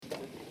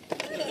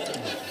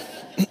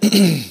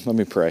Let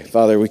me pray.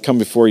 Father, we come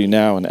before you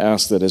now and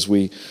ask that as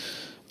we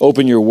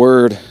open your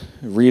word,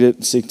 read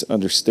it, seek to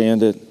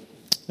understand it,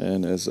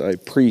 and as I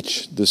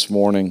preach this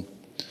morning,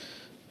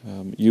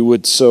 you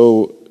would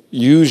so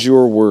use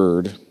your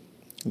word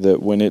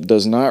that when it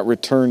does not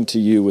return to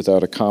you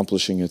without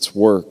accomplishing its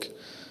work,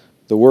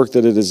 the work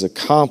that it has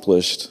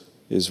accomplished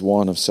is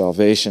one of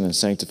salvation and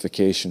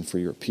sanctification for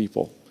your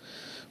people.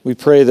 We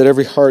pray that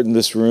every heart in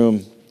this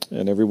room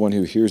and everyone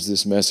who hears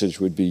this message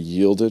would be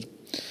yielded,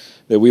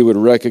 that we would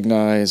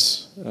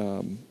recognize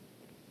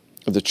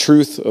the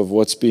truth of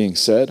what's being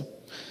said,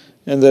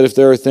 and that if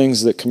there are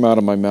things that come out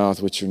of my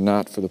mouth which are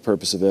not for the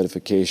purpose of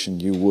edification,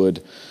 you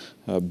would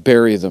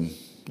bury them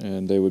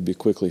and they would be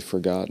quickly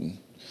forgotten.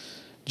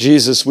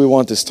 Jesus, we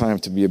want this time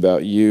to be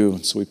about you,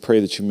 so we pray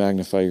that you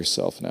magnify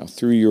yourself now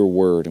through your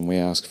word, and we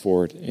ask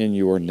for it in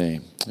your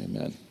name.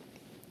 Amen.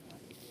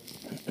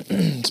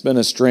 It's been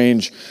a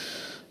strange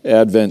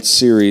Advent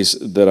series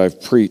that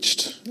I've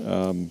preached,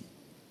 in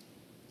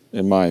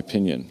my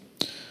opinion.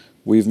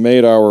 We've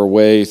made our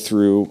way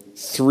through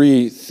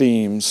three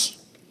themes.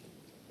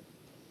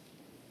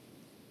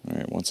 All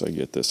right, once I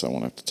get this, I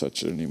won't have to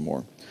touch it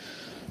anymore.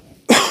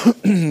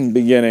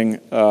 Beginning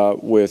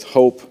with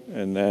hope,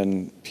 and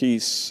then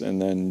peace,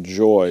 and then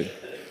joy.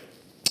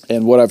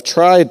 And what I've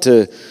tried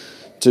to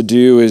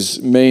do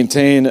is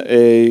maintain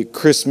a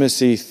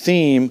Christmassy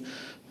theme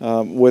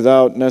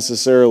without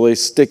necessarily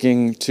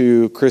sticking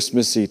to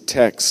Christmassy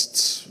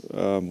texts,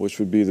 which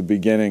would be the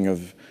beginning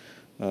of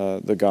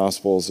the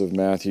Gospels of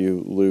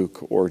Matthew,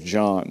 Luke, or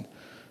John.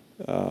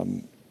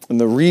 And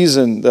the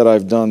reason that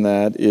I've done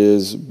that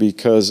is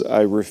because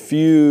I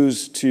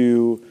refuse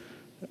to,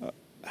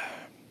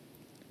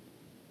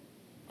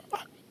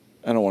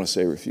 I don't want to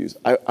say refuse.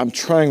 I'm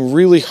trying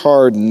really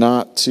hard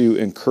not to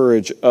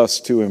encourage us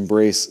to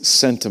embrace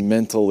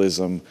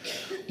sentimentalism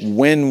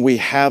when we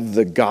have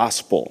the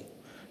gospel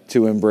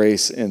to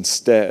embrace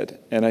instead.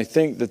 And I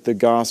think that the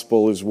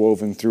gospel is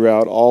woven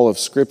throughout all of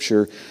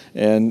Scripture.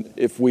 And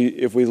if we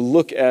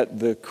look at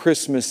the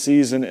Christmas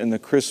season and the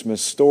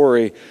Christmas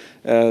story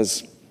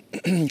as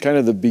kind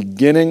of the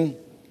beginning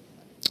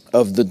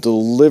of the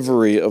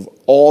delivery of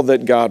all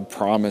that God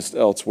promised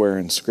elsewhere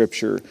in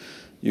Scripture,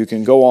 you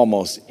can go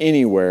almost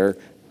anywhere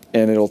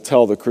and it'll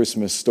tell the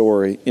Christmas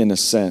story in a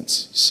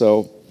sense.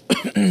 So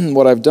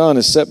what I've done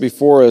is set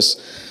before us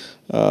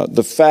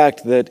the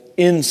fact that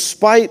in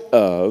spite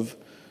of,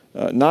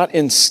 not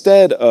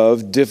instead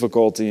of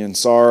difficulty and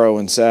sorrow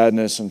and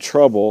sadness and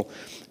trouble,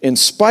 in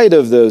spite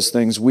of those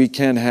things, we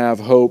can have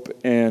hope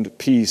and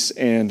peace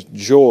and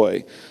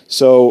joy.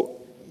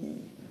 So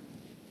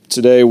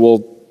today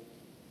we'll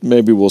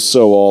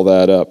sew all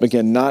that up.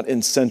 Again, not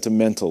in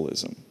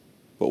sentimentalism,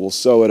 but we'll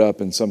sew it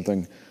up in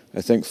something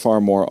I think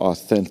far more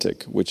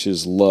authentic, which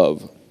is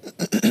love.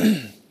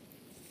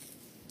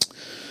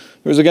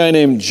 There was a guy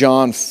named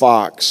John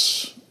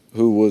Fox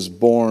who was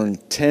born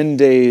 10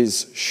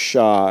 days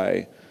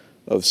shy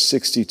of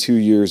 62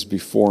 years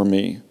before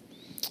me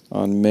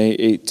on May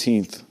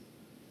 18th,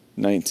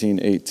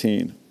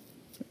 1918.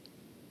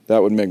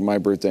 That would make my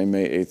birthday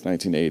May 8th,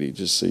 1980,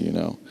 just so you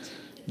know.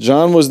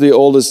 John was the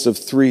oldest of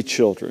three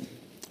children.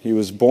 He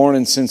was born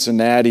in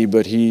Cincinnati,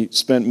 but he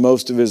spent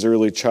most of his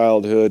early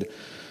childhood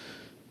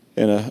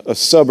in a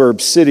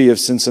suburb city of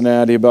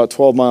Cincinnati about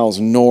 12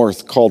 miles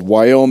north called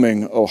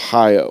Wyoming,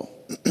 Ohio.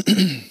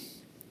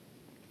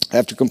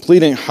 After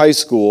completing high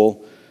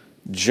school,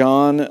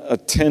 John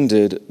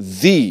attended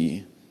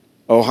the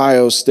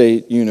Ohio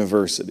State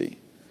University.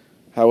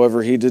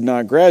 However, he did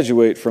not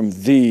graduate from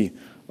the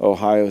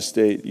Ohio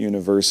State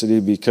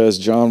University because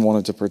John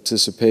wanted to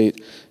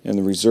participate in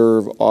the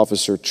Reserve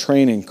Officer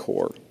Training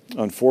Corps.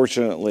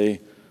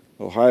 Unfortunately,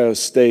 Ohio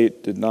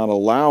State did not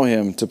allow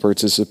him to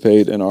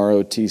participate in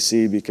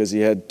ROTC because he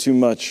had too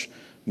much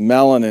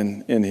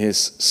melanin in his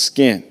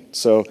skin.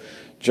 So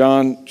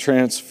John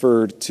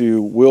transferred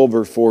to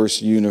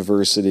Wilberforce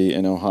University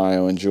in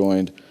Ohio and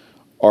joined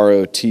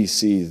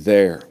ROTC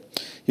there.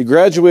 He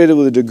graduated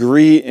with a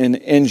degree in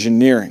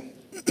engineering,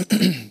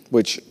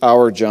 which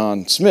our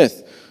John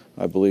Smith,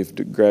 I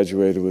believe,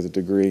 graduated with a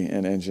degree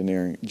in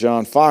engineering.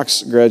 John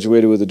Fox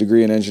graduated with a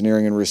degree in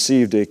engineering and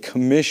received a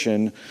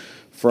commission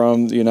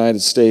from the United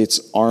States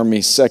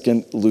Army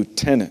Second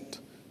Lieutenant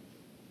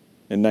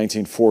in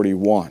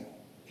 1941.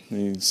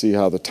 You can see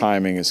how the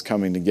timing is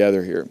coming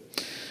together here.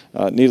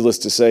 Needless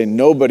to say,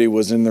 nobody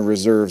was in the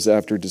reserves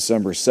after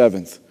December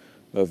 7th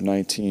of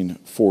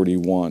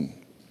 1941.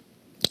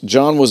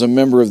 John was a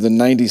member of the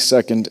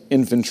 92nd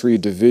Infantry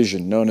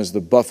Division, known as the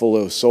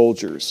Buffalo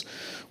Soldiers,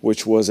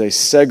 which was a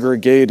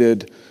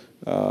segregated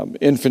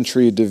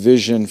infantry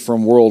division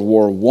from World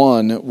War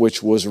I,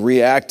 which was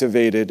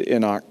reactivated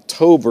in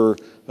October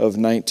of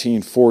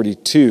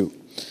 1942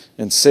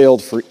 and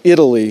sailed for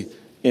Italy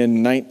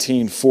in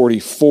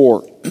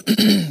 1944.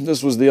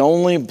 This was the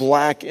only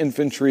black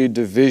infantry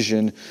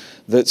division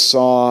that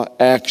saw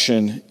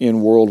action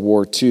in World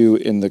War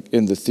II in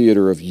the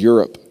theater of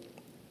Europe.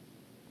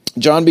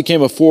 John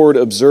became a forward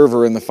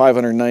observer in the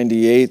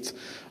 598th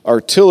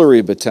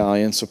Artillery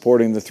Battalion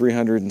supporting the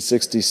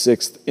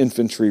 366th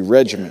Infantry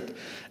Regiment,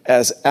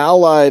 as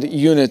Allied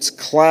units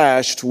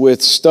clashed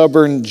with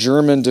stubborn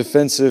German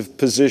defensive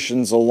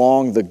positions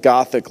along the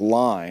Gothic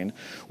Line,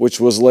 which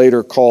was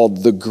later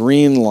called the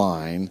Green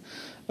Line.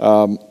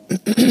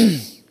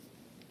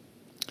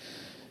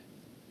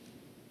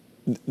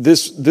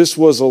 This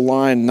was a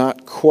line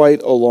not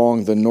quite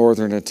along the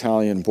northern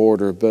Italian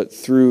border, but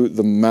through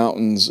the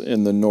mountains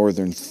in the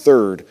northern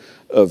third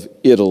of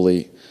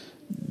Italy.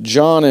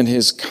 John and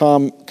his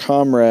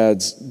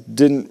comrades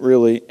didn't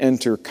really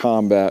enter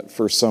combat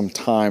for some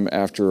time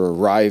after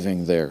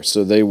arriving there,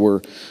 so they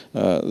were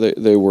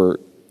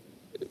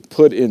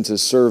put into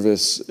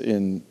service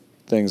in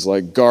things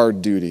like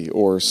guard duty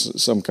or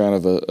some kind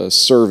of a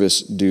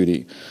service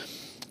duty.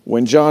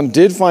 When John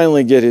did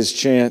finally get his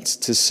chance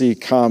to see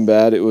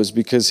combat, it was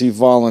because he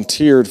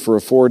volunteered for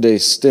a 4-day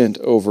stint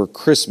over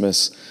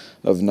Christmas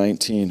of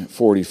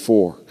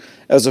 1944.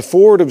 As a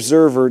forward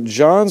observer,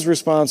 John's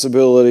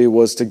responsibility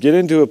was to get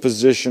into a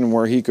position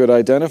where he could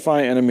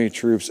identify enemy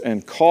troops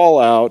and call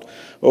out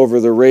over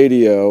the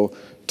radio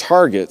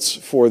targets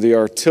for the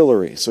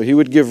artillery. So he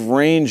would give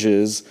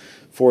ranges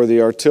for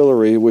the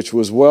artillery, which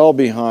was well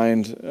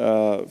behind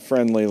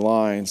friendly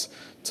lines,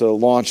 to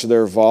launch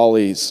their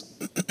volleys.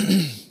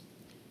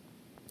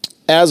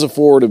 As a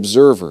forward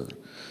observer,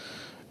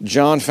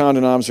 John found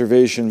an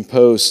observation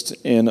post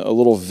in a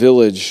little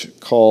village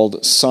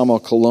called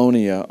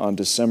Samocolonia on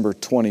December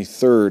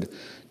 23rd,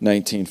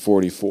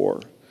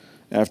 1944.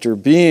 After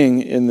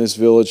being in this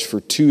village for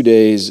 2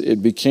 days,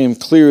 it became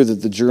clear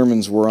that the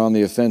Germans were on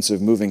the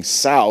offensive, moving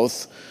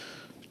south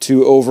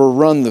to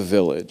overrun the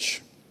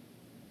village.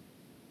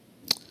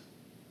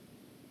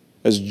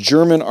 As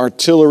German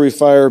artillery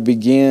fire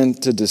began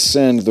to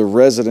descend, the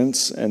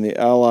residents and the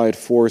Allied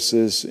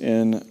forces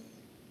in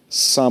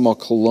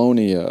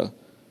Samocolonia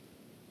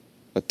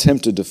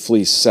attempted to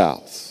flee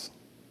south.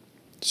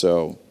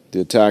 So the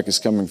attack is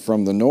coming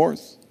from the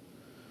north.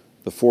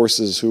 The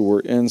forces who were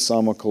in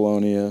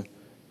Samocolonia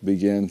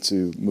began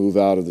to move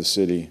out of the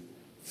city,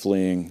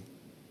 fleeing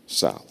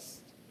south.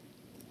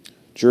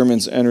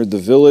 Germans entered the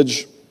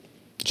village.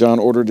 John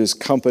ordered his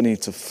company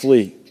to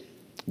flee,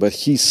 but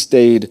he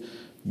stayed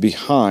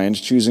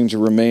behind, choosing to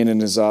remain in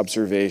his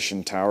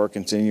observation tower,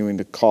 continuing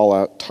to call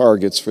out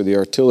targets for the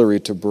artillery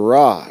to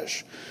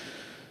barrage.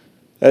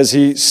 As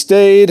he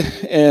stayed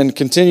and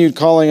continued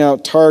calling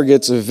out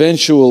targets,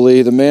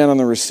 eventually the man on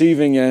the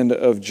receiving end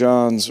of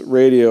John's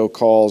radio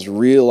calls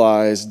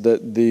realized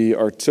that the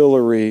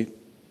artillery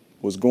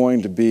was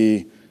going to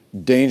be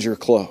danger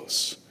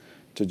close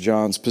to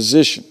John's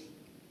position.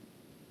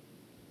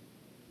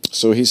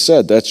 So he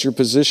said, "That's your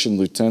position,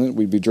 Lieutenant.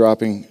 We'd be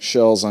dropping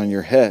shells on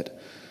your head."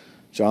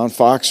 John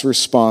Fox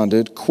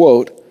responded,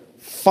 quote,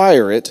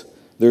 "Fire it.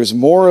 There's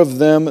more of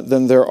them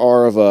than there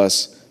are of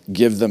us.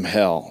 Give them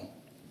hell."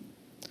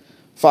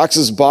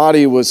 Fox's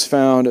body was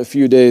found a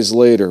few days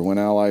later when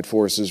Allied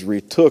forces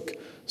retook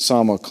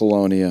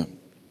Samocolonia.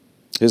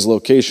 His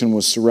location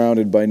was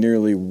surrounded by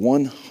nearly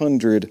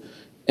 100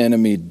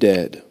 enemy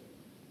dead.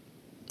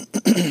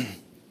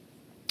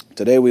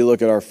 Today we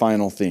look at our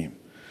final theme,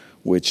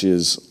 which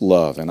is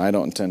love. And I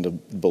don't intend to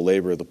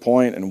belabor the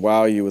point and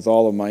wow you with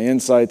all of my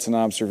insights and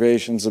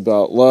observations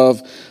about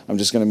love. I'm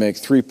just going to make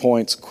 3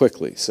 points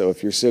quickly. So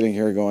if you're sitting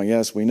here going,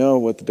 yes, we know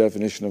what the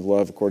definition of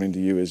love according to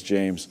you is,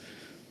 James,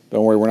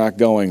 don't worry, we're not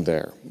going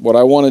there. What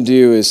I want to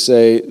do is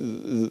say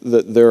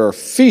that there are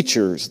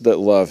features that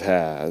love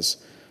has.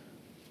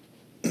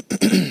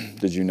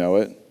 Did you know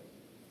it?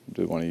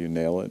 Did one of you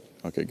nail it?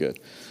 Okay, good.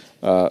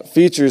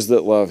 Features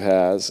that love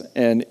has,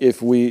 and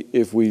if we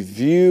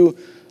view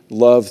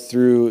love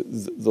through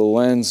the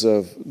lens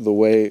of the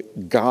way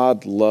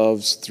God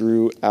loves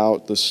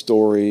throughout the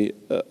story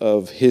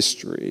of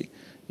history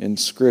in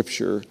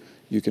Scripture,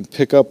 you can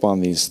pick up on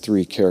these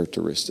 3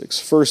 characteristics.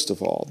 First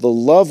of all, the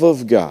love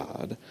of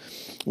God,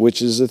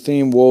 which is a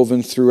theme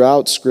woven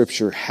throughout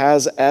Scripture,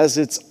 has as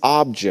its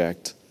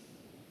object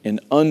an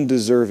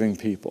undeserving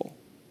people.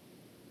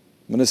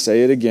 I'm going to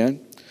say it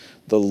again.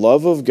 The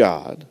love of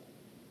God,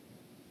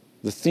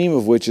 the theme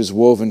of which is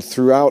woven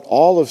throughout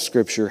all of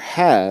Scripture,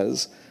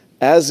 has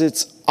as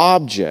its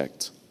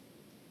object,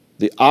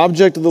 the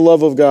object of the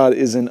love of God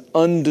is an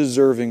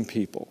undeserving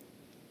people.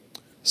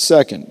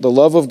 Second, the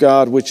love of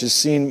God, which is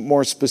seen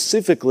more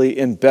specifically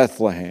in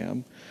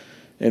Bethlehem,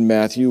 in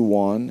Matthew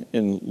 1,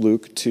 in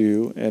Luke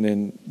 2, and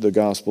in the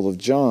Gospel of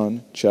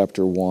John,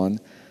 chapter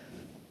 1,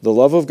 the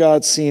love of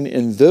God seen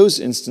in those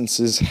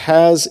instances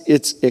has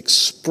its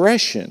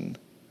expression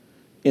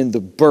in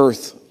the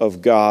birth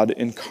of God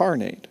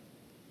incarnate.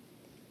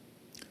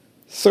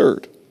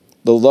 Third,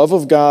 the love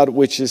of God,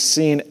 which is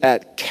seen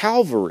at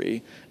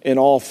Calvary in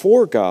all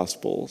 4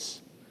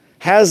 Gospels,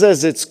 has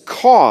as its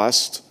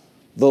cost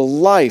the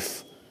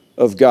life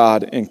of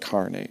God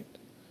incarnate.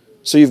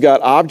 So you've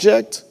got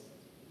object,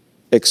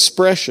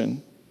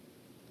 expression,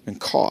 and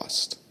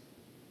cost.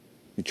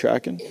 You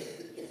tracking?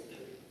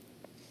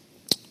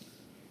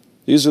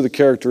 These are the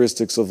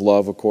characteristics of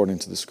love according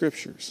to the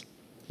Scriptures.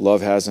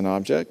 Love has an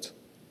object,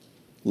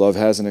 love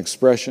has an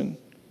expression,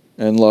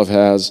 and love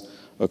has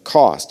a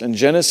cost. In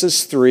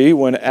Genesis 3,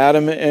 when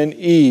Adam and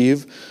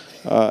Eve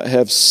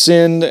have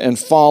sinned and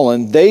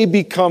fallen, they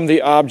become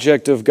the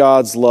object of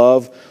God's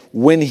love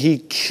when he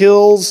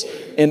kills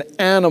an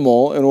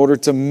animal in order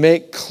to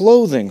make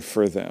clothing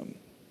for them,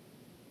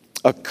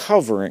 a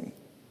covering.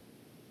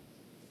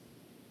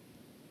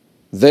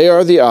 They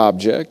are the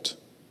object.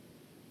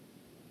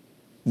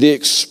 The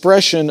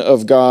expression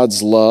of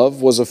God's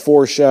love was a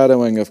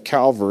foreshadowing of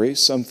Calvary.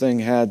 Something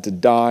had to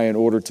die in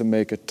order to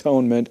make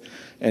atonement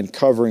and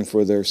covering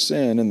for their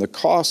sin, and the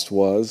cost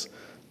was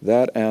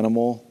that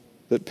animal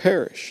that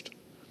perished.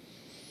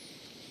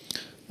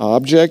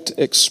 Object,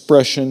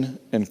 expression,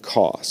 and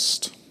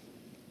cost.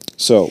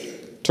 So,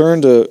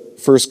 turn to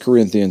 1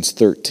 Corinthians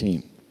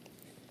 13.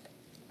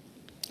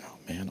 Oh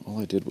man, all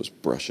I did was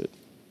brush it.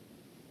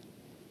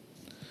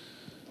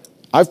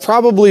 I've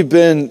probably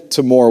been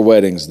to more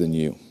weddings than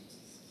you.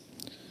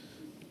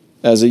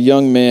 As a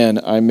young man,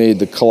 I made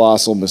the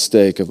colossal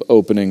mistake of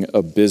opening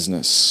a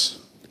business.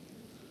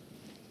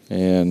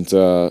 And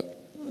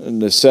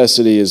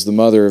necessity is the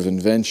mother of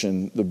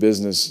invention. The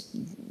business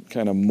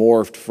kind of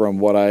morphed from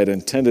what I had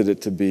intended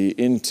it to be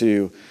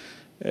into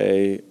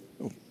a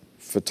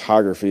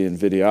photography and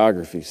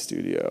videography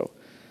studio.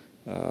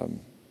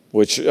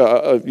 Which,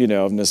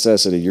 of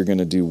necessity, you're going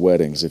to do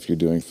weddings if you're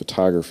doing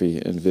photography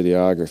and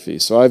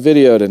videography. So I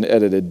videoed and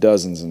edited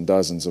dozens and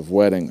dozens of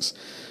weddings.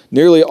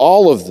 Nearly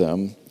all of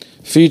them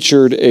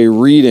featured a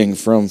reading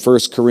from 1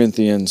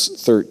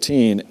 Corinthians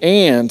 13.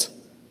 And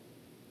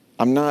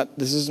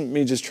this isn't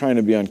me just trying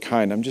to be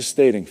unkind, I'm just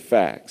stating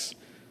facts.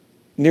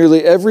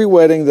 Nearly every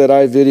wedding that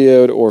I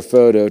videoed or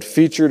photoed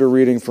featured a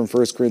reading from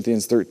 1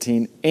 Corinthians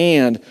 13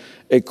 and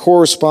a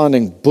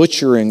corresponding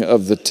butchering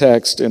of the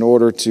text in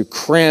order to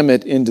cram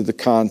it into the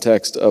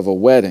context of a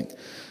wedding.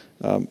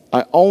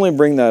 I only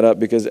bring that up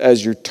because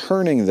as you're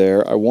turning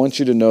there, I want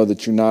you to know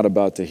that you're not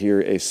about to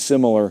hear a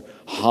similar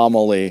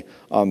homily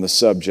on the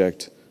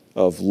subject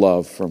of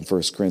love from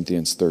 1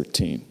 Corinthians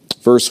 13.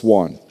 Verse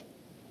 1.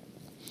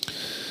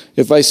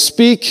 If I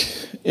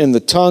speak in the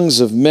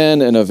tongues of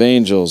men and of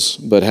angels,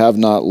 but have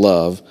not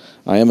love,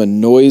 I am a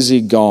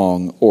noisy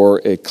gong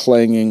or a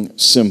clanging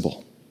cymbal.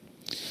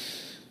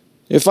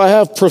 If I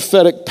have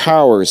prophetic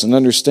powers and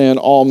understand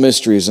all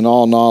mysteries and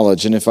all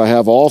knowledge, and if I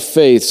have all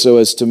faith so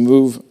as to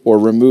move or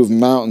remove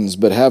mountains,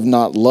 but have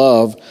not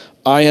love,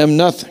 I am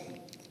nothing.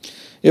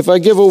 If I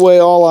give away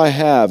all I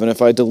have, and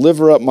if I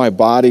deliver up my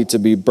body to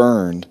be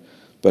burned,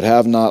 but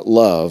have not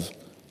love,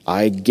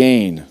 I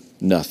gain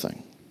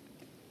nothing.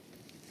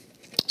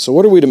 So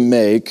what are we to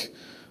make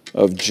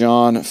of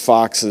John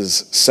Fox's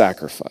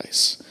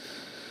sacrifice?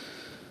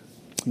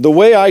 The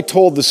way I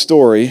told the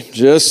story,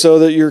 just so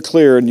that you're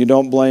clear and you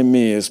don't blame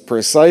me, is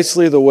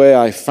precisely the way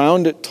I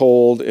found it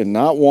told in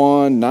not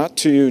one, not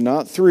two,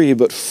 not three,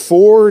 but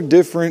 4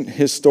 different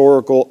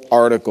historical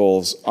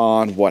articles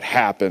on what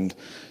happened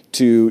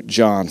to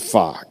John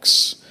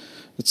Fox.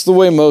 It's the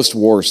way most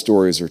war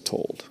stories are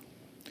told.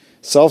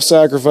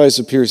 Self-sacrifice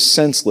appears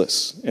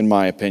senseless, in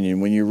my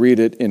opinion, when you read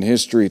it in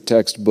history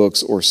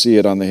textbooks or see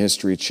it on the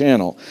History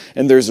Channel.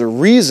 And there's a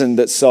reason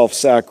that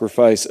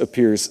self-sacrifice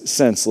appears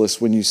senseless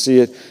when you see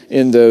it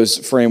in those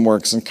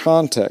frameworks and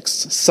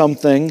contexts.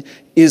 Something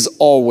is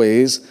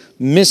always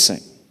missing.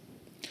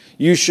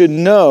 You should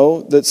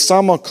know that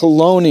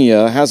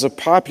Samocolonia has a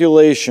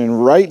population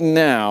right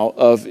now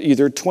of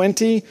either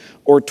 20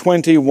 or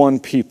 21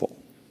 people.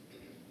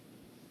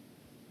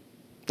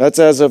 That's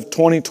as of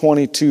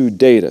 2022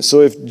 data.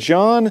 So if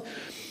John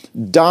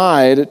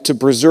died to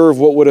preserve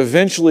what would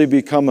eventually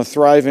become a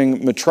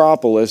thriving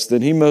metropolis,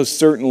 then he most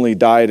certainly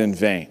died in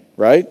vain,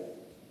 right?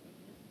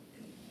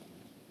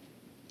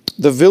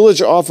 The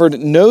village offered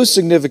no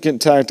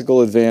significant tactical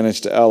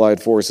advantage to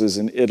Allied forces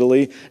in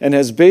Italy and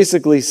has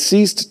basically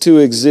ceased to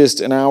exist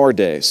in our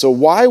day. So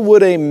why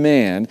would a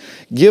man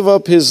give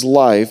up his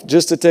life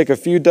just to take a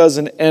few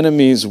dozen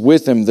enemies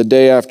with him the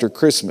day after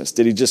Christmas?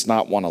 Did he just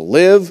not want to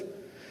live?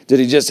 Did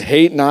he just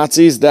hate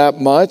Nazis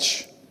that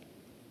much?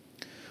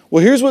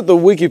 Well, here's what the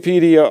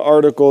Wikipedia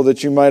article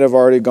that you might have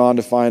already gone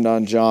to find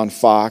on John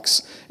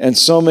Fox and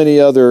so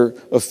many other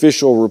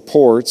official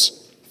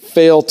reports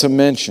fail to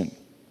mention.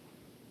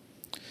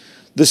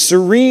 The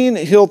serene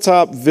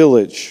hilltop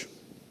village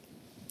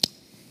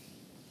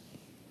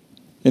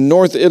in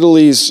North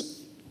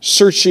Italy's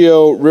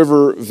Serchio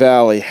River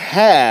Valley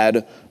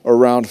had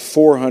around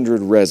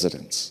 400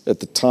 residents at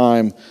the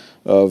time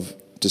of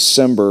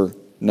December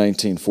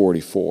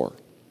 1944.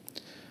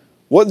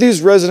 What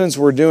these residents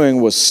were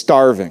doing was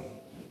starving.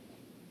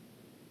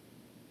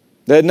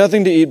 They had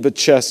nothing to eat but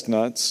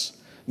chestnuts.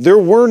 There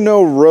were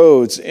no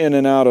roads in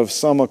and out of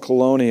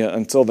Samocolonia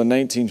until the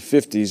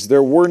 1950s.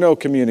 There were no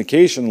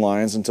communication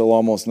lines until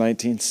almost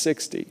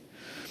 1960.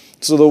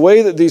 So the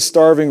way that these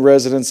starving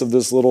residents of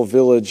this little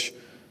village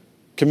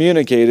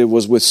communicated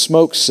was with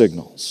smoke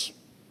signals.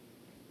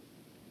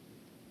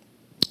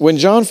 When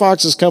John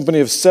Fox's company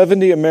of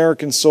 70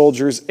 American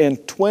soldiers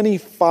and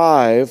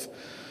 25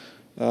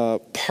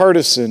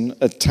 partisan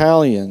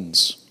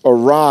Italians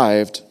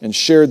arrived and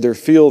shared their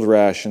field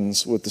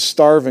rations with the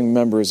starving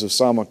members of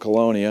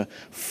Samokolonia,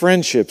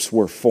 friendships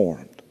were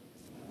formed.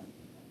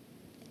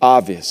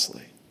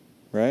 Obviously,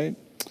 right?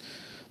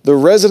 The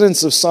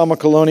residents of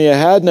Samokolonia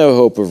had no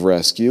hope of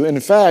rescue. In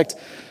fact,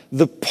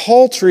 the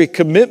paltry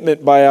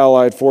commitment by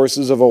Allied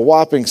forces of a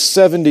whopping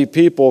 70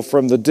 people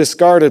from the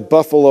discarded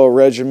Buffalo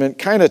Regiment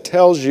kind of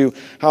tells you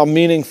how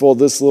meaningful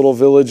this little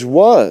village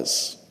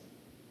was,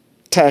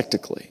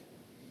 tactically.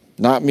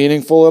 Not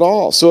meaningful at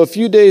all. So a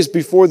few days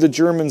before the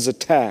Germans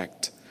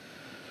attacked,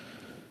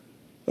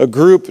 a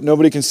group,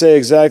 nobody can say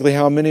exactly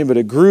how many, but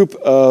a group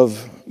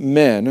of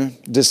men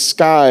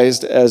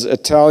disguised as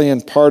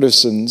Italian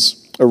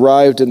partisans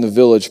arrived in the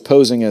village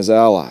posing as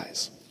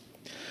allies.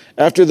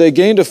 After they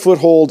gained a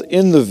foothold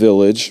in the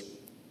village,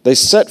 they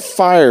set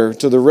fire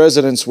to the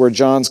residence where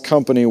John's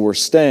company were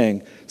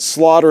staying,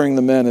 slaughtering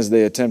the men as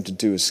they attempted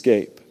to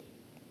escape.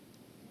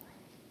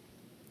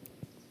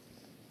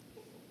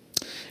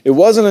 It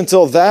wasn't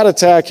until that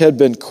attack had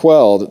been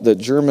quelled that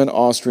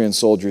German-Austrian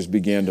soldiers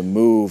began to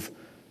move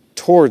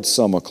towards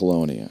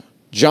Samokolonia.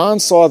 John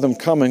saw them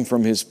coming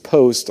from his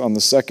post on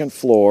the second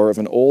floor of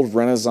an old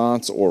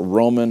Renaissance or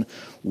Roman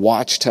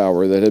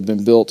watchtower that had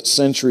been built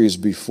centuries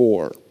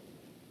before.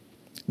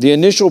 The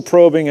initial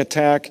probing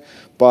attack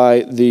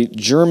by the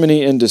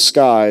Germany in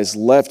disguise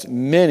left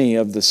many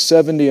of the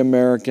 70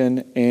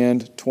 American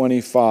and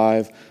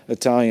 25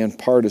 Italian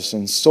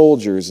partisan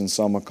soldiers in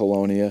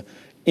Samokolonia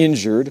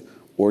injured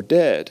or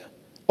dead,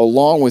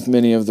 along with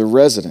many of the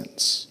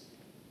residents.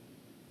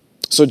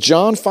 So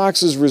John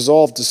Fox's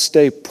resolve to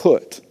stay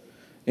put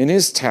in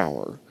his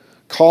tower,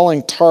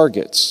 calling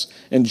targets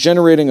and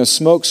generating a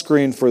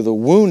smokescreen for the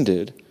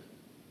wounded,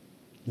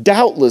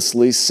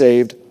 doubtlessly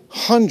saved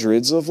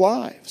hundreds of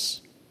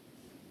lives,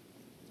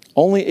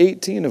 only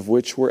 18 of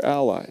which were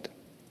Allied.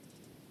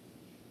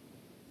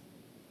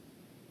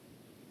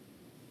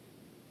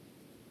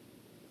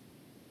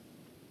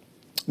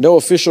 No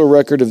official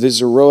record of this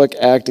heroic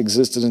act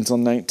existed until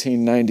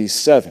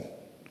 1997,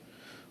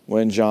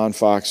 when John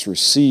Fox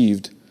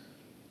received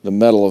the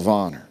Medal of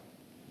Honor.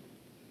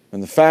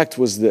 And the fact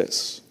was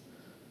this: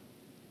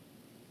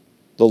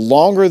 the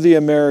longer the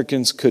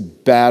Americans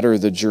could batter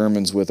the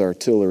Germans with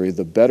artillery,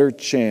 the better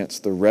chance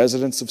the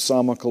residents of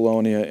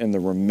Samokolonia and the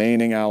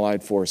remaining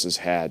Allied forces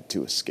had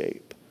to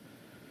escape.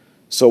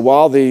 So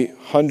while the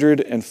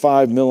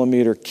 105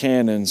 millimeter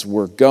cannons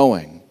were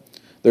going,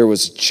 there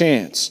was a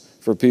chance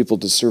for people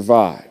to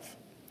survive.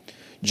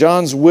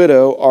 John's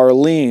widow,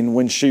 Arlene,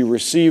 when she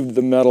received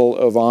the Medal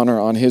of Honor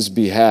on his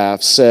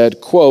behalf,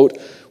 said, quote,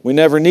 "We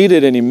never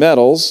needed any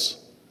medals.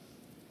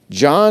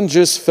 John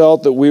just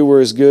felt that we were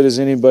as good as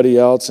anybody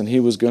else and he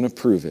was going to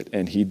prove it,"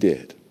 and he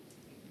did.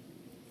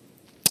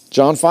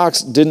 John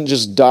Fox didn't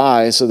just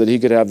die so that he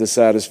could have the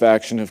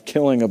satisfaction of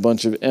killing a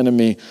bunch of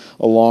enemy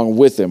along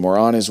with him or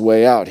on his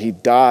way out. He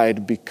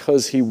died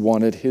because he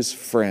wanted his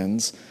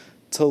friends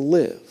to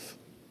live.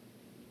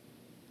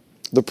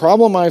 The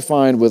problem I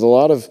find with a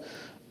lot of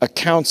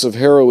accounts of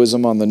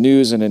heroism on the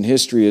news and in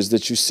history is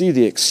that you see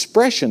the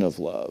expression of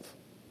love.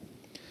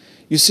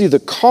 You see the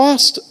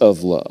cost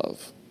of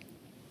love.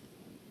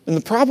 And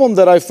the problem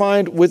that I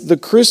find with the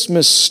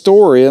Christmas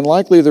story, and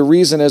likely the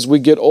reason as we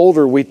get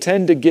older we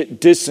tend to get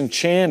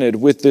disenchanted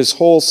with this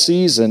whole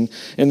season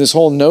and this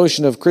whole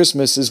notion of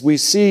Christmas, is we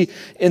see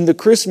in the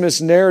Christmas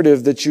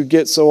narrative that you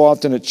get so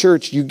often at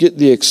church, you get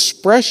the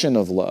expression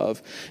of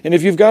love. And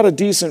if you've got a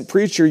decent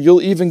preacher,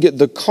 you'll even get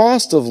the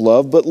cost of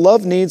love, but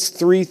love needs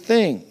three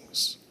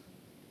things.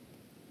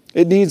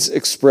 It needs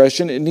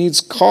expression, it needs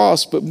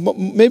cost, but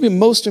maybe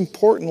most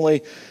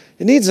importantly,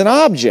 it needs an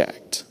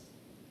object.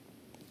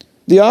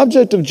 The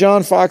object of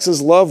John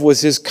Fox's love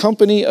was his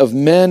company of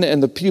men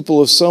and the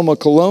people of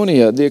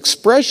Samokolonia. The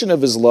expression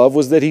of his love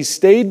was that he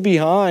stayed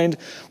behind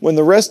when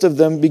the rest of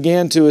them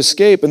began to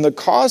escape, and the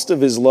cost of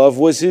his love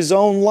was his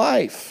own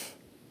life.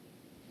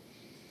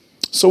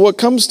 So what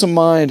comes to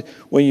mind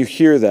when you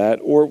hear that,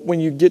 or when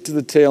you get to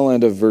the tail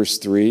end of verse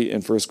 3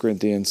 in 1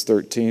 Corinthians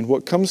 13,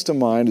 what comes to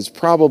mind is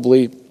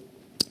probably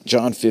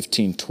John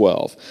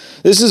 15:12.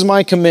 "This is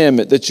my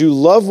commandment, that you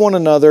love one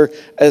another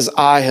as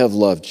I have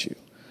loved you.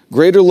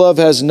 Greater love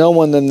has no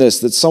one than this,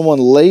 that someone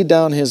lay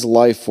down his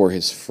life for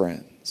his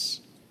friends."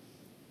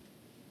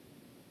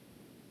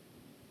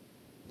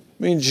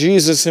 I mean,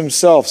 Jesus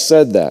himself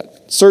said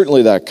that.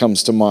 Certainly that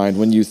comes to mind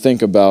when you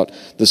think about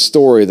the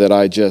story that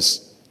I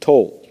just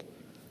told.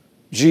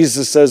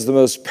 Jesus says the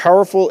most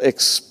powerful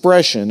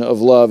expression of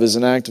love is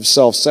an act of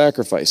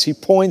self-sacrifice. He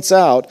points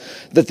out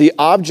that the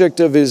object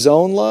of his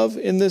own love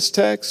in this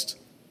text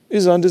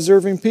is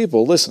undeserving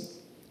people. Listen.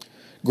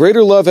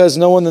 "Greater love has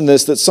no one than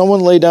this, that someone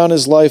lay down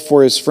his life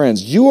for his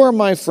friends. You are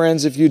my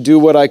friends if you do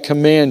what I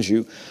command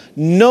you.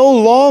 No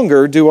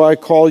longer do I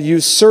call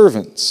you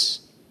servants,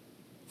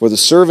 for the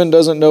servant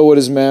doesn't know what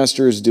his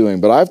master is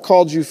doing. But I've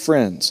called you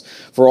friends.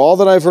 For all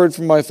that I've heard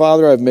from my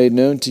Father I've made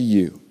known to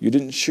you. You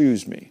didn't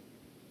choose me.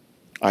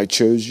 I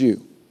chose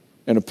you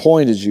and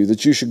appointed you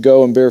that you should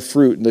go and bear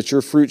fruit, and that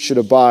your fruit should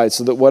abide,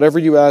 so that whatever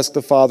you ask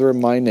the Father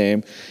in my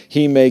name,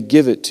 he may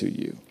give it to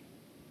you."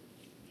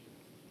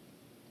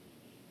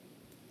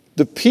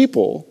 The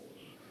people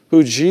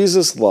who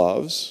Jesus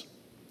loves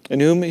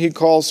and whom he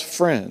calls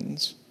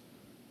friends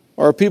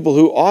are people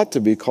who ought to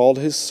be called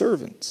his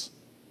servants,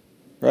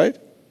 right?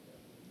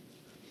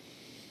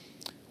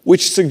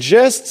 Which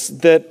suggests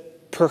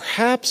that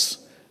perhaps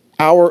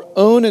our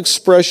own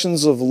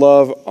expressions of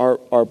love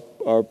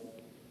are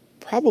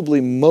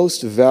probably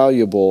most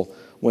valuable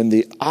when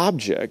the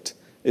object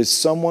is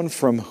someone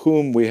from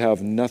whom we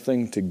have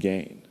nothing to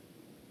gain.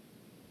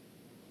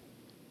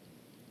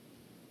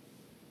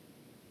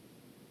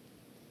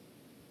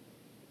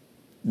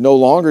 No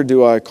longer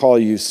do I call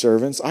you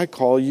servants, I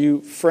call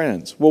you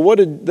friends. Well, what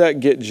did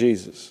that get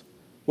Jesus?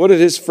 What did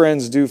his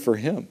friends do for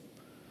him?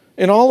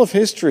 In all of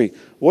history,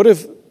 what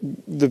have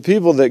the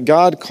people that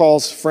God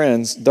calls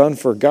friends done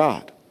for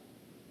God?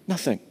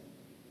 Nothing.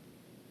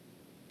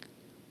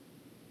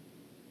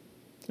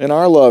 And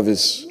our love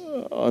is,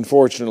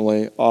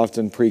 unfortunately,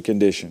 often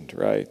preconditioned,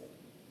 right?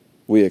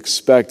 We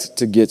expect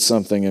to get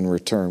something in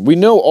return. We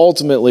know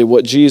ultimately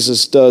what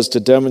Jesus does to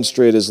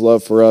demonstrate his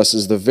love for us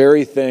is the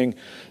very thing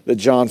that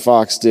John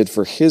Fox did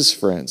for his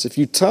friends. If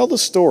you tell the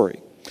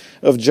story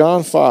of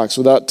John Fox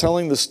without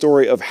telling the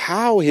story of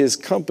how his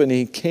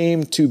company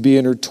came to be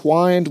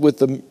intertwined with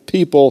the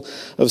people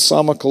of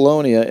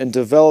Samocolonia and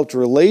developed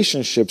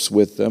relationships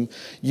with them,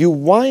 you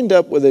wind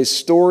up with a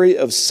story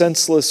of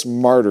senseless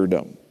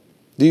martyrdom.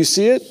 Do you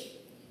see it?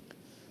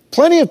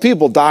 Plenty of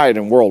people died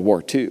in World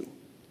War II.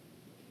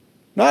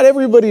 Not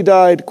everybody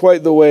died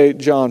quite the way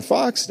John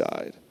Fox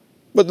died,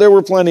 but there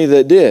were plenty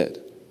that did.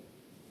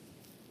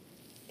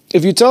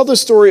 If you tell the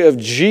story of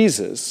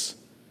Jesus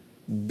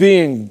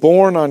being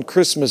born on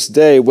Christmas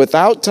Day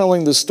without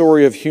telling the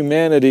story of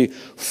humanity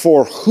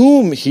for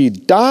whom he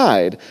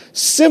died,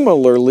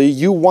 similarly,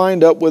 you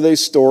wind up with a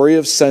story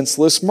of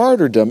senseless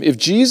martyrdom. If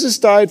Jesus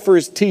died for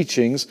his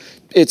teachings,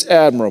 it's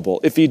admirable.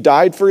 If he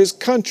died for his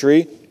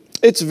country,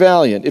 it's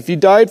valiant. If he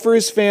died for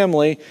his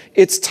family,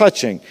 it's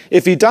touching.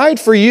 If he died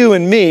for you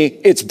and me,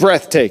 it's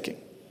breathtaking.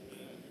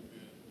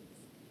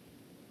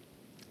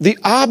 The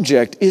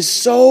object is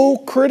so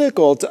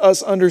critical to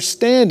us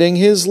understanding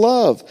his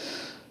love.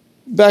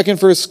 Back in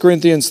 1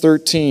 Corinthians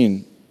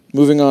 13,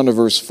 moving on to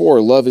verse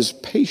 4, love is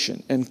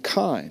patient and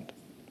kind.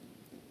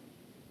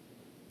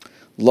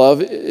 Love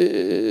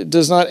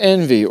does not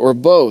envy or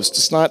boast.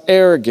 It's not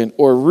arrogant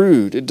or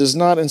rude. It does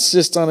not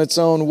insist on its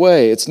own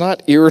way. It's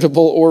not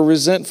irritable or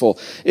resentful.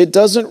 It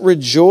doesn't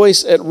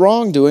rejoice at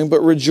wrongdoing, but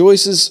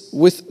rejoices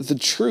with the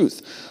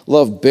truth.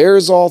 Love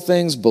bears all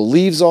things,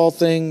 believes all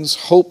things,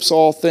 hopes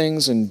all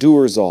things,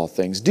 endures all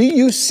things. Do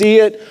you see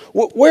it?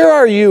 Where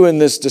are you in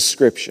this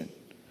description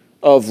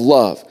of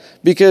love?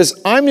 Because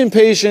I'm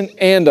impatient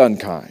and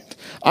unkind.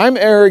 I'm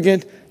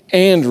arrogant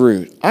and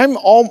rude. I'm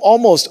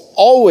almost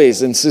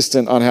always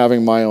insistent on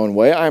having my own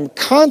way. I'm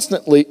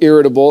constantly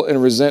irritable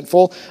and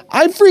resentful.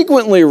 I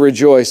frequently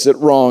rejoice at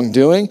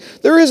wrongdoing.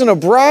 There isn't a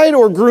bride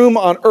or groom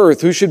on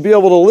earth who should be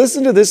able to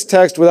listen to this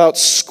text without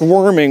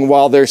squirming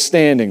while they're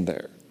standing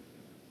there.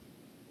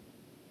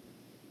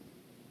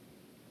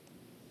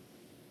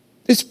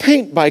 It's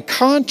paint by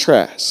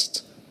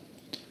contrast.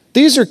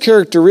 These are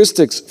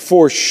characteristics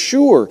for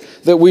sure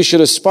that we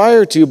should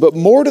aspire to, but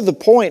more to the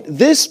point,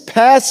 this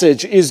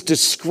passage is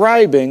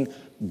describing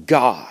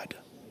God.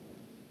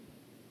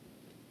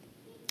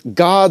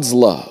 God's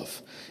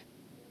love.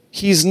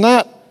 He's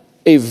not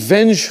a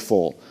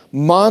vengeful,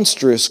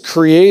 monstrous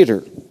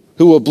creator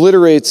who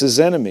obliterates his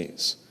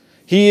enemies.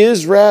 He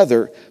is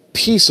rather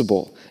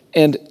peaceable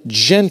and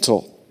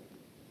gentle,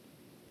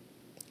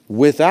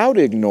 without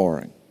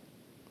ignoring,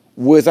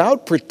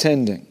 without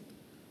pretending,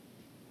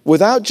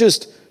 without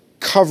just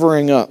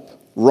covering up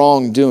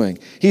wrongdoing.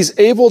 He's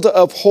able to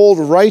uphold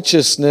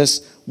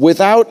righteousness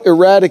without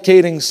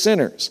eradicating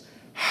sinners.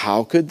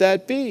 How could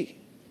that be?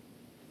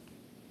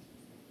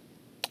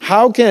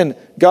 How can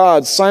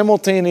God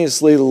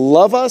simultaneously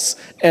love us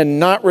and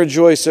not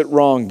rejoice at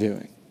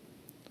wrongdoing?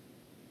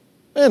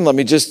 And let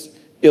me just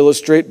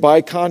illustrate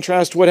by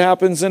contrast what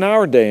happens in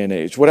our day and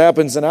age. What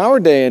happens in our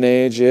day and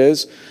age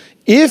is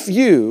if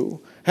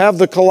you have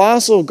the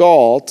colossal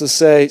gall to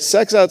say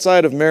sex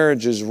outside of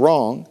marriage is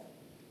wrong,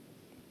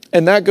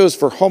 and that goes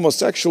for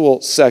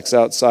homosexual sex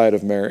outside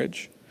of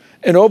marriage.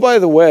 And oh, by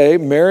the way,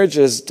 marriage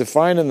as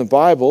defined in the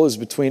Bible is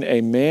between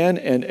a man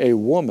and a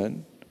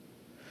woman.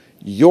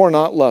 You're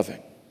not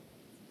loving.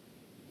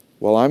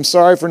 Well, I'm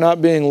sorry for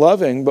not being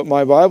loving, but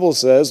my Bible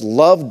says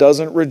love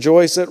doesn't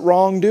rejoice at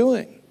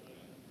wrongdoing.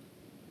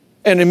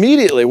 And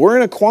immediately, we're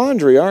in a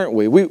quandary, aren't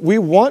we? We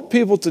want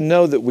people to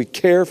know that we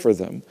care for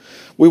them.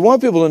 We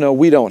want people to know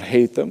we don't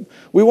hate them.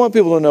 We want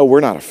people to know we're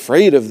not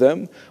afraid of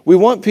them. We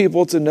want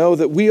people to know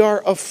that we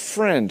are a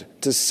friend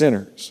to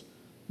sinners.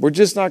 We're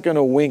just not going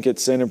to wink at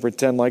sin and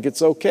pretend like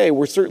it's okay.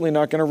 We're certainly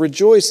not going to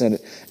rejoice in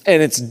it.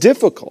 And it's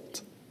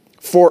difficult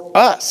for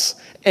us,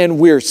 and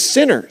we're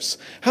sinners.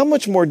 How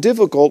much more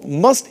difficult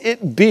must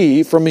it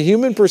be from a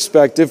human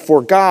perspective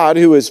for God,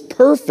 who is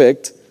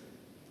perfect,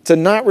 to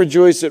not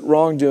rejoice at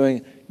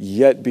wrongdoing,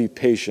 yet be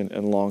patient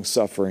and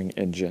long-suffering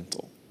and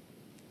gentle?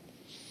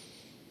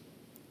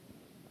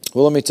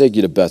 Well, let me take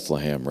you to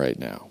Bethlehem right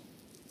now.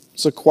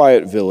 It's a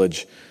quiet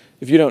village.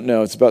 If you don't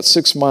know, it's about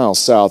 6 miles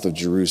south of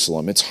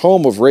Jerusalem. It's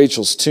home of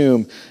Rachel's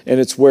tomb, and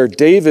it's where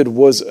David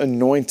was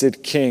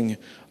anointed king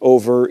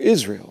over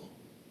Israel.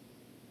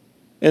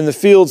 In the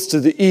fields to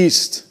the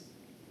east,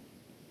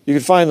 you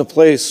can find the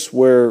place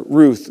where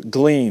Ruth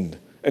gleaned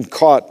and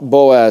caught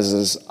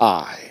Boaz's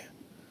eye.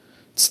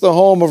 It's the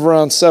home of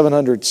around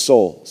 700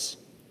 souls,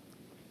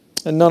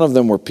 and none of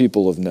them were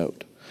people of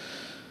note.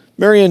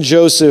 Mary and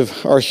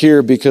Joseph are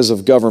here because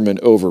of government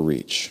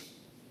overreach.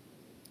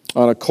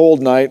 On a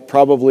cold night,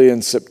 probably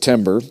in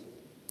September,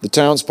 the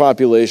town's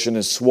population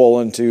is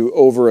swollen to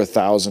over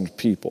 1,000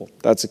 people.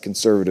 That's a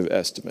conservative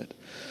estimate.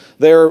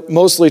 They're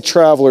mostly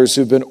travelers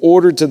who've been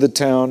ordered to the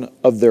town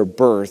of their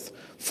birth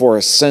for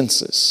a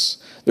census.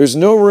 There's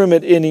no room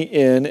at any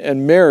inn,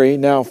 and Mary,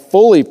 now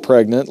fully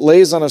pregnant,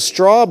 lays on a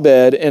straw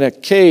bed in a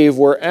cave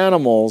where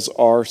animals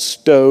are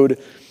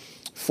stowed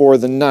for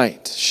the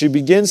night. She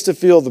begins to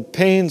feel the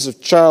pains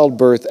of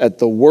childbirth at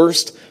the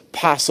worst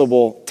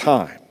possible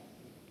time.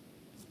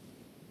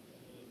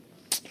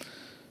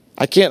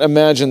 I can't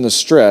imagine the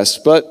stress,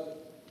 but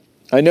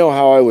I know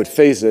how I would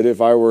face it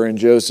if I were in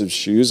Joseph's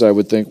shoes. I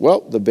would think,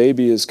 well, the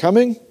baby is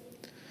coming,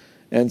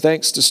 and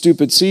thanks to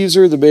stupid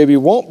Caesar, the baby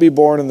won't be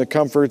born in the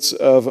comforts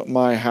of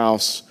my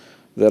house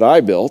that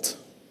I built.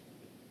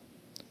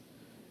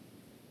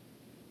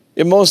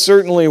 It most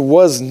certainly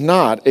was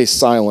not a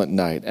silent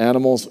night.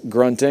 Animals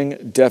grunting,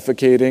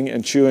 defecating,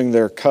 and chewing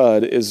their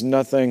cud is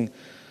nothing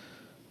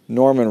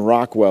Norman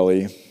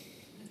Rockwell-y.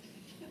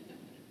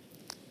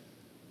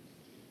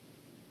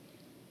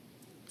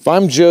 If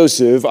I'm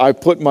Joseph, I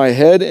put my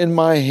head in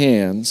my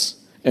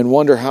hands and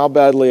wonder how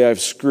badly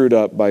I've screwed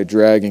up by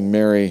dragging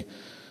Mary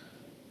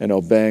and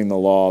obeying the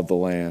law of the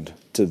land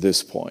to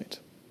this point.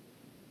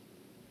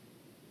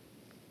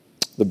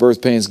 The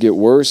birth pains get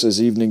worse as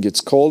evening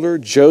gets colder.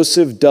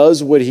 Joseph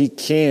does what he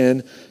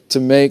can to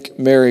make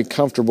Mary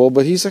comfortable,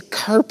 but he's a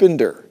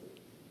carpenter.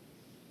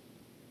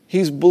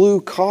 He's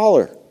blue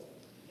collar.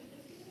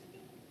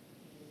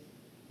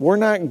 We're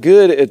not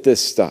good at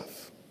this stuff.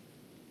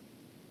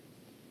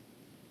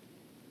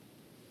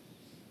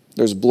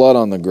 There's blood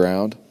on the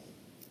ground.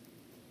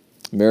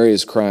 Mary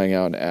is crying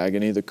out in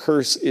agony. The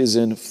curse is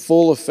in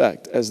full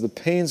effect as the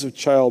pains of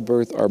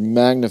childbirth are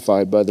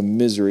magnified by the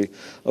misery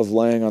of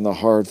laying on the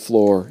hard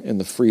floor in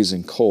the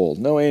freezing cold.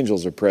 No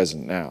angels are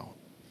present now.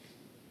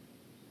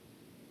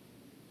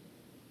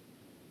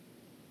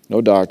 No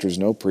doctors,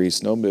 no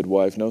priests, no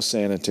midwife, no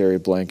sanitary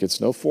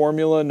blankets, no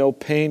formula, no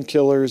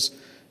painkillers,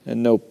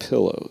 and no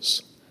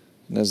pillows.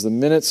 And as the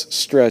minutes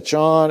stretch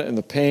on and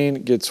the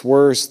pain gets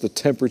worse, the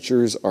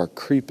temperatures are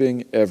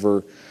creeping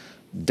ever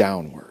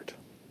downward.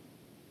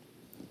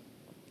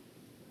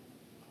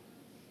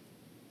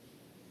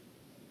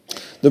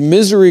 The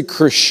misery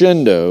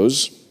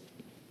crescendos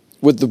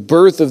with the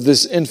birth of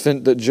this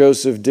infant that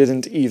Joseph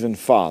didn't even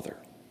father.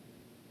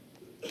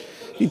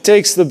 He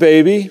takes the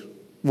baby,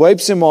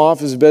 wipes him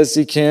off as best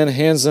he can,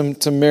 hands him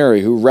to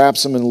Mary, who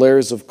wraps him in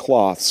layers of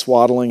cloth,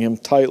 swaddling him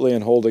tightly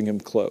and holding him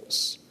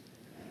close.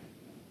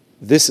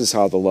 This is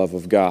how the love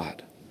of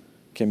God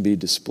can be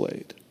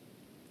displayed.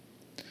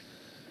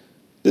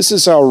 This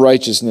is how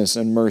righteousness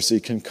and mercy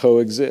can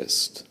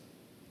coexist.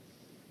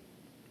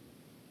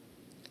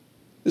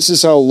 This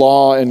is how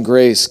law and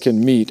grace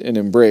can meet and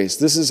embrace.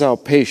 This is how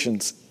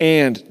patience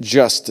and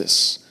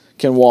justice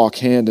can walk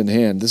hand in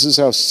hand. This is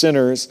how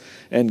sinners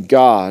and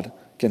God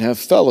can have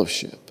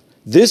fellowship.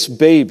 This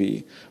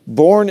baby,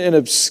 born in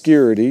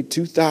obscurity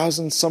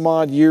 2,000 some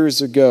odd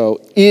years ago,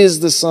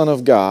 is the Son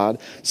of God,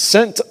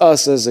 sent to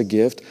us as a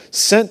gift,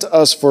 sent to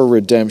us for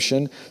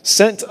redemption,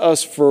 sent to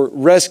us for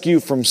rescue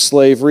from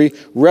slavery,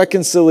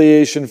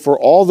 reconciliation for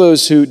all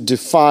those who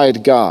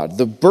defied God.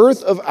 The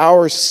birth of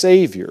our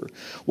Savior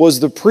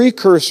was the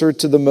precursor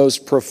to the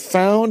most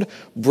profound,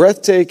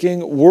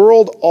 breathtaking,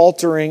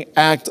 world-altering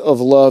act of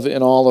love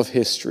in all of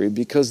history,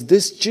 because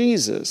this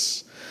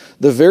Jesus,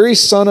 the very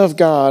Son of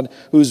God,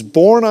 who's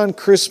born on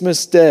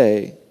Christmas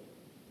Day,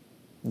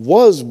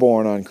 was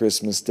born on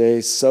Christmas Day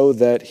so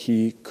that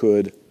he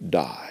could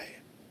die.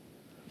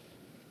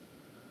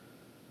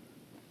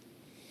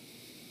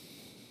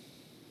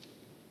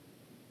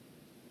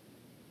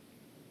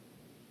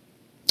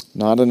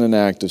 Not in an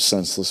act of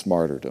senseless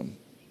martyrdom,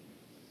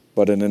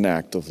 but in an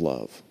act of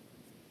love.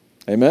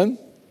 Amen?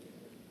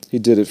 He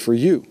did it for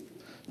you,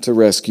 to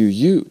rescue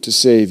you, to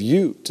save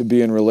you, to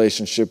be in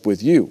relationship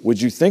with you.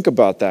 Would you think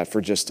about that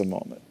for just a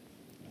moment?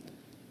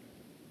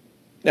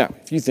 Now,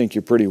 if you think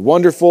you're pretty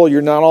wonderful,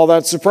 you're not all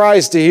that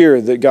surprised to hear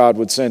that God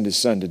would send his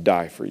Son to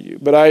die for you.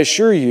 But I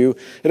assure you,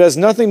 it has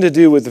nothing to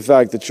do with the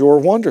fact that you're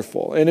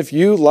wonderful. And if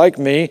you, like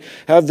me,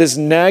 have this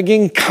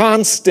nagging,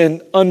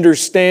 constant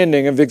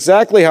understanding of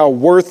exactly how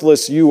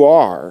worthless you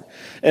are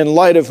in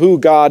light of who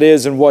God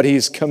is and what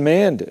he's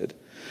commanded,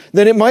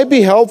 then it might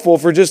be helpful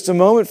for just a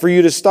moment for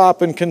you to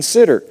stop and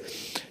consider,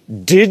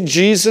 did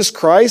Jesus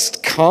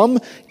Christ come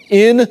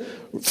in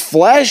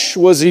flesh?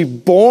 Was he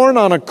born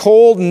on a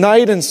cold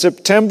night in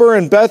September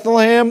in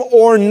Bethlehem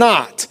or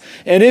not?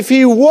 And if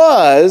he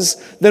was,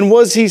 then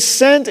was he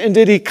sent and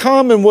did he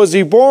come and was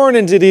he born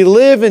and did he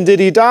live and did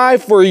he die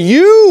for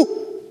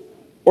you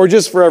or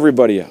just for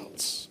everybody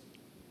else?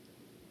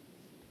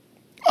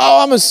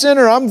 Oh, I'm a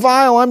sinner. I'm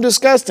vile. I'm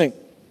disgusting.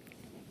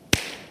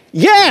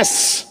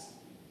 Yes.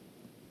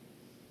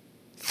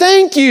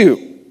 Thank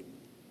you.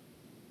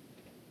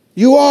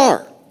 You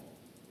are.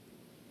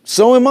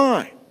 So am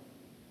I.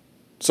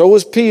 So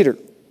was Peter.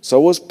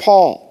 So was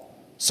Paul.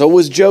 So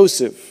was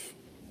Joseph.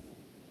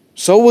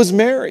 So was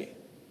Mary.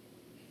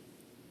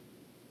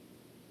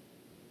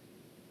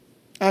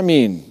 I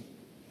mean,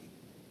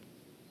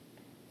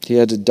 he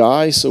had to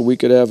die so we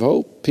could have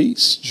hope,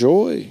 peace,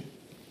 joy.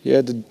 He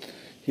had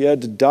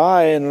to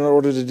die, and in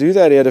order to do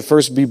that, he had to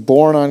first be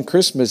born on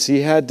Christmas.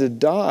 He had to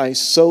die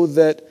so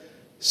that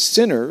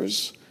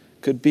sinners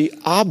could be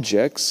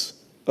objects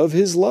of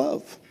his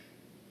love.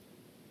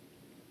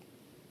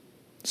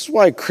 This is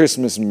why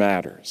Christmas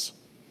matters.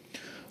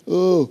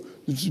 Oh,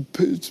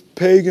 it's a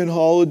pagan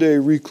holiday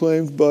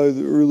reclaimed by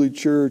the early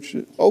church.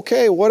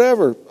 Okay,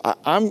 whatever.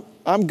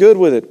 I'm good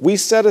with it. We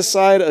set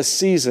aside a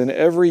season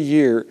every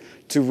year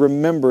to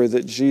remember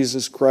that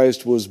Jesus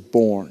Christ was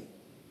born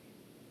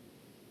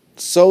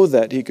so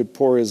that he could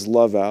pour his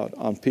love out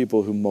on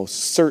people who most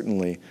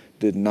certainly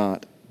did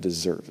not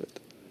deserve it.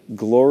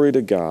 Glory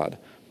to God.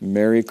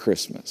 Merry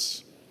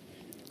Christmas.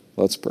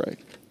 Let's pray.